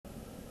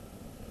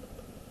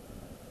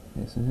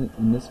Okay, so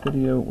in this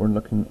video we're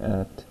looking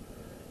at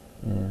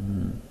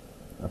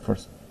our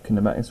first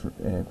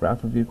kinematics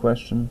graph review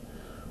question,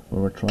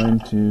 where we're trying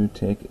to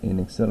take an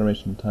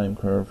acceleration time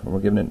curve, or we're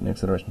given it an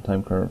acceleration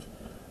time curve,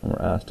 and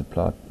we're asked to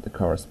plot the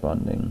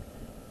corresponding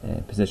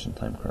position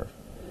time curve.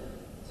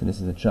 So this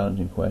is a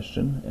challenging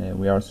question.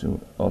 We are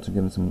also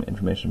given some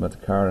information about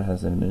the car. It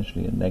has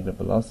initially a negative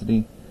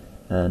velocity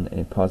and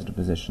a positive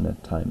position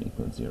at time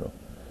equals 0.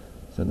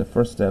 So the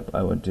first step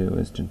I would do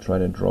is to try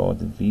to draw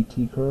the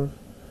VT curve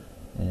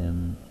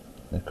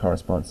that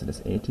corresponds to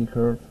this AT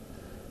curve.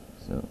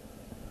 So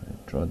I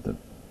draw the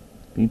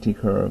VT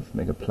curve,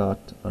 make a plot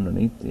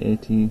underneath the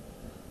AT.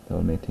 That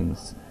will make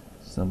things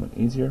somewhat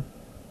easier.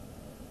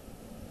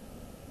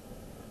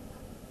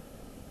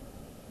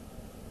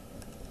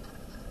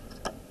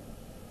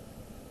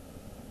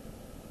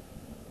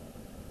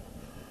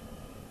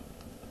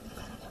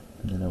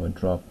 And then I would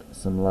drop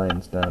some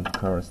lines down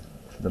for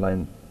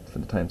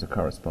the times that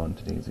correspond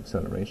to these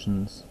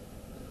accelerations,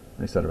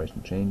 or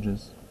acceleration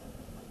changes.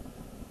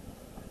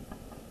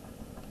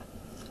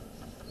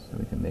 So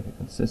we can make it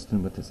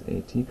consistent with this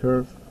AT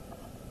curve.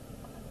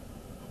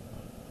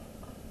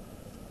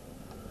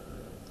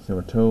 So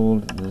we're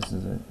told this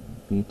is a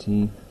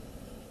VT.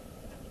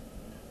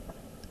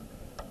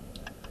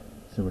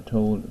 So we're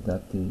told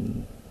that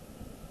the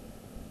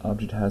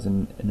object has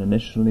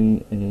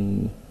initially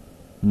a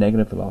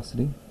negative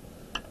velocity,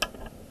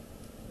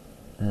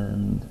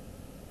 and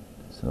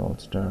so I'll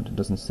start. It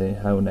doesn't say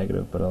how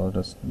negative, but I'll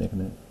just make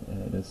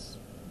this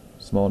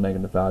small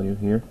negative value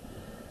here.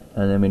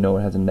 And then we know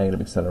it has a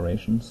negative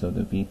acceleration, so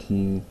the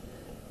VT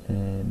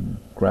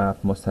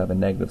graph must have a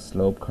negative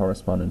slope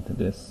corresponding to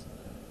this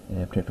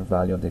particular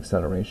value of the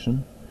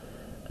acceleration.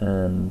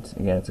 And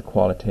again, it's a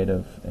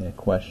qualitative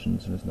question,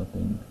 so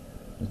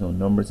there's no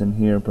numbers in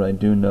here, but I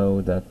do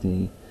know that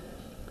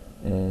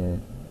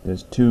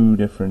there's two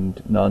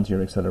different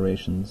non-zero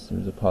accelerations.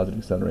 There's a positive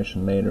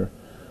acceleration later,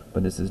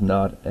 but this is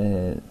not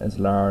as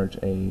large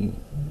a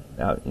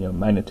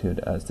magnitude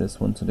as this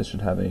one. So this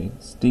should have a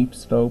steep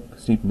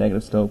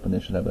negative slope, and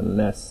this should have a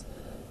less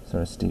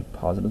sort of steep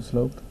positive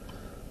slope.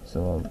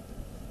 So I'll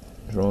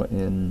draw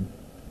in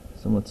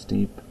somewhat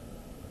steep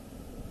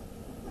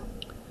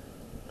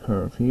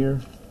curve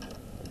here,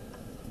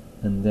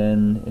 and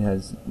then it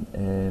has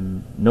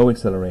no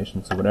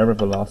acceleration. So whatever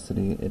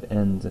velocity it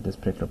ends at this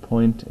particular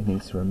point, it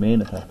needs to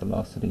remain at that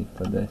velocity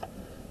for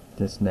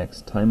this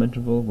next time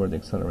interval where the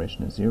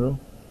acceleration is 0.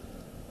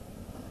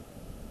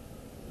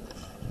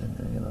 And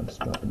again, I'll just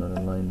drop another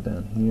line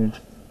down here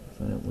to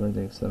find out where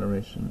the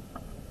acceleration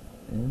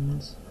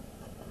ends.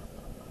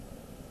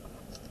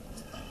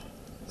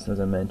 So as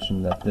I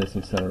mentioned, that this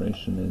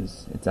acceleration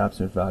its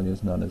absolute value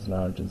is not as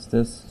large as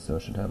this, so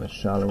it should have a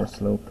shallower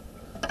slope.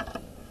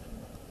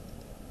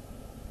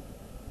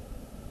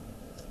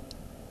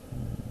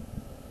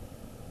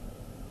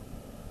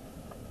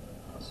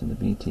 So the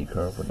VT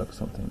curve would look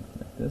something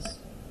like this,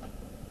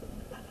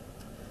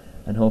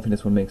 and hopefully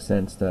this will make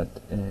sense that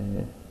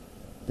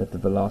the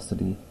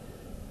velocity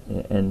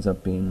ends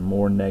up being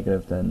more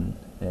negative than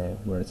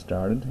where it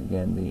started.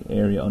 Again, the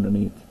area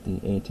underneath the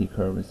AT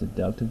curve is the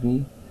delta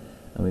V,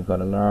 and we've got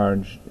a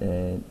large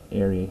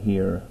area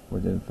here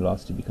where the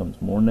velocity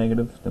becomes more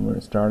negative than where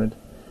it started,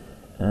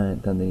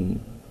 and then the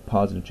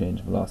positive change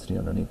of velocity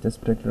underneath this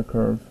particular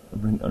curve,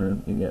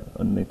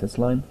 underneath this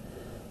line.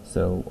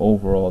 So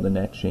overall the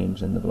net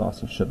change in the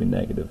velocity should be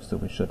negative, so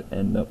we should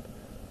end up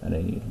at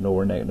a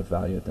lower negative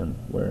value than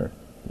where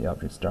the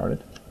object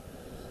started.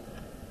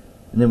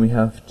 And then we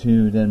have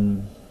to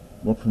then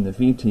work from the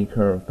VT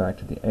curve back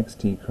to the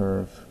XT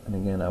curve, and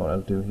again what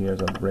I'll do here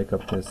is I'll break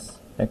up this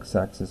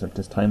x-axis, or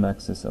this time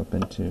axis, up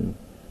into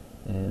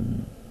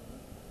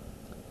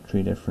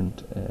 3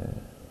 different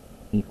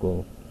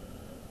equal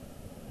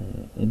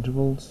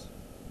intervals.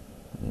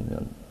 Maybe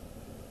I'll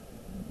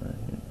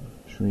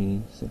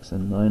 3, 6,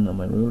 and 9 on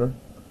my ruler.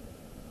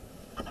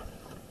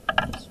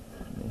 Just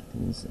make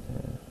these,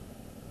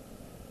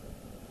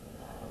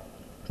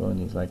 drawing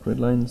these like grid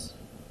lines.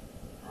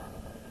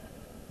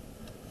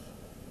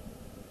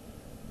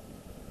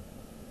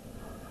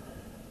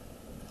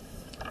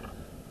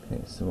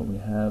 Okay, so what we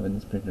have in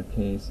this particular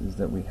case is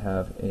that we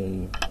have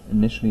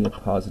initially a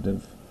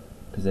positive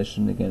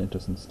position. Again, it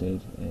doesn't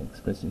state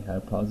explicitly how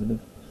positive,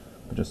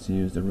 but just to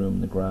use the room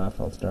in the graph,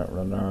 I'll start with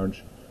a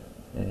large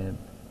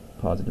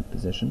positive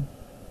position,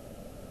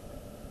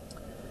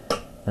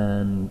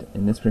 and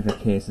in this particular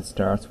case it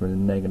starts with a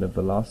negative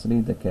velocity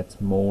that gets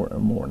more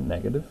and more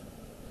negative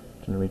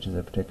until it reaches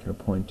a particular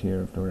point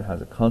here where it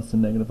has a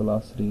constant negative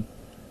velocity,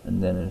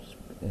 and then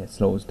it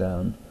slows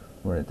down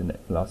where the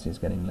velocity is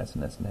getting less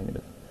and less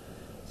negative.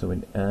 So a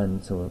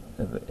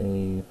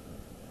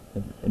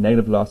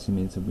negative velocity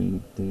means that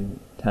the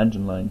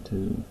tangent line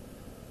to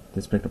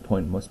this particular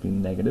point must be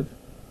negative,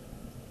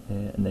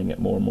 and then get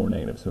more and more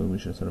negative. So we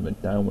should sort of a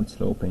downward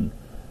sloping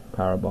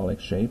parabolic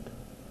shape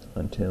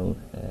until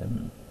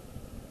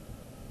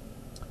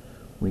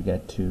we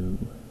get to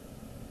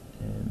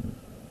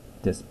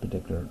this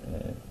particular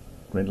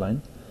grid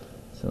line.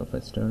 So if I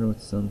start with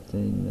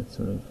something that's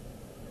sort of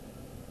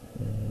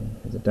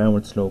has a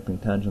downward sloping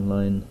tangent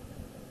line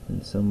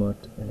and somewhat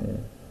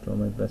draw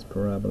my best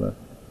parabola.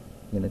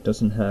 Again, it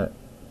doesn't have,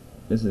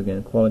 this is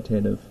again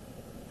qualitative,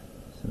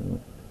 so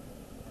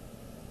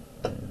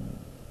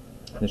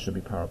this should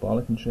be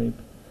parabolic in shape.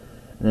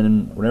 And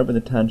then whatever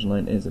the tangent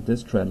line is at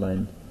this trend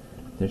line,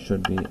 there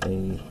should be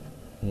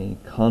a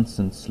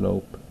constant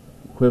slope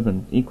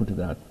equivalent, equal to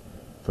that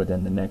for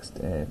then the next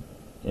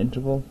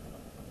interval.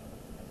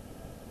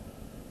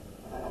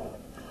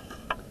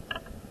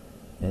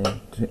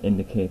 To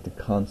indicate the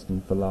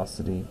constant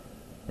velocity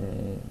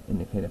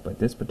indicated by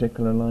this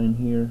particular line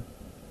here.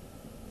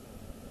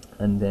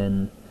 And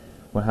then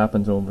what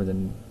happens over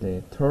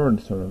the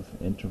third sort of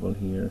interval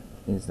here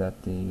is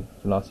that the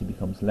velocity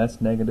becomes less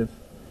negative.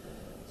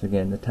 So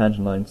again, the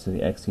tangent lines to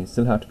the xt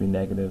still have to be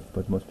negative,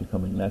 but must be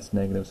becoming less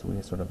negative. So we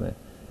have sort of a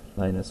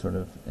line that sort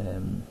of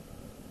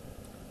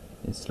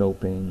is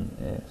sloping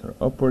sort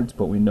of upwards,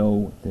 but we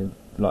know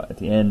at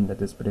the end, at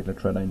this particular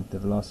trend line, the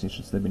velocity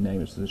should still be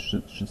negative, so this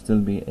should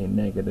still be a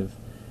negative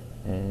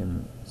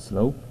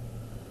slope.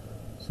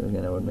 So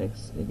again, I would make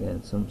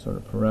again some sort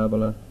of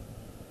parabola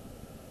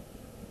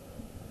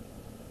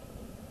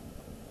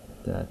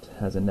that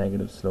has a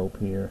negative slope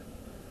here,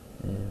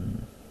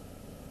 and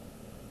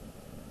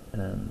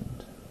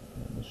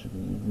this should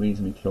be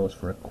reasonably close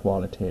for a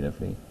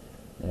qualitatively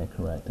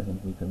correct. I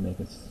think we can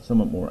make it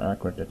somewhat more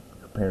accurate at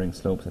comparing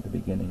slopes at the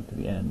beginning to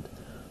the end,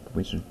 but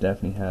we should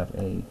definitely have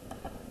a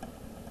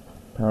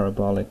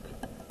parabolic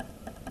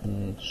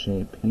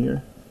shape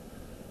here.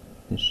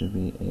 This should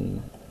be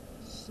a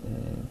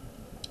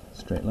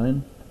straight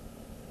line,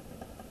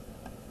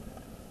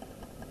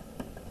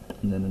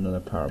 and then another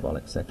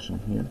parabolic section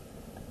here.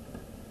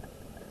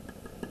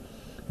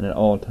 And at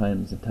all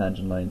times, the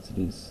tangent lines to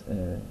these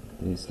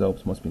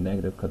slopes must be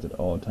negative, because at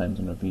all times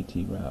on a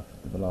VT graph,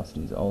 the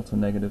velocity is also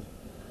negative.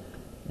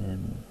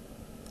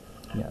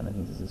 Yeah, and I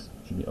think this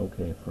should be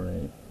okay for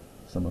a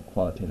somewhat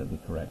qualitatively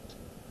correct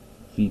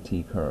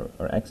VT curve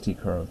or XT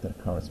curve that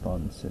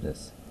corresponds to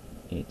this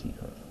AT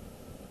curve.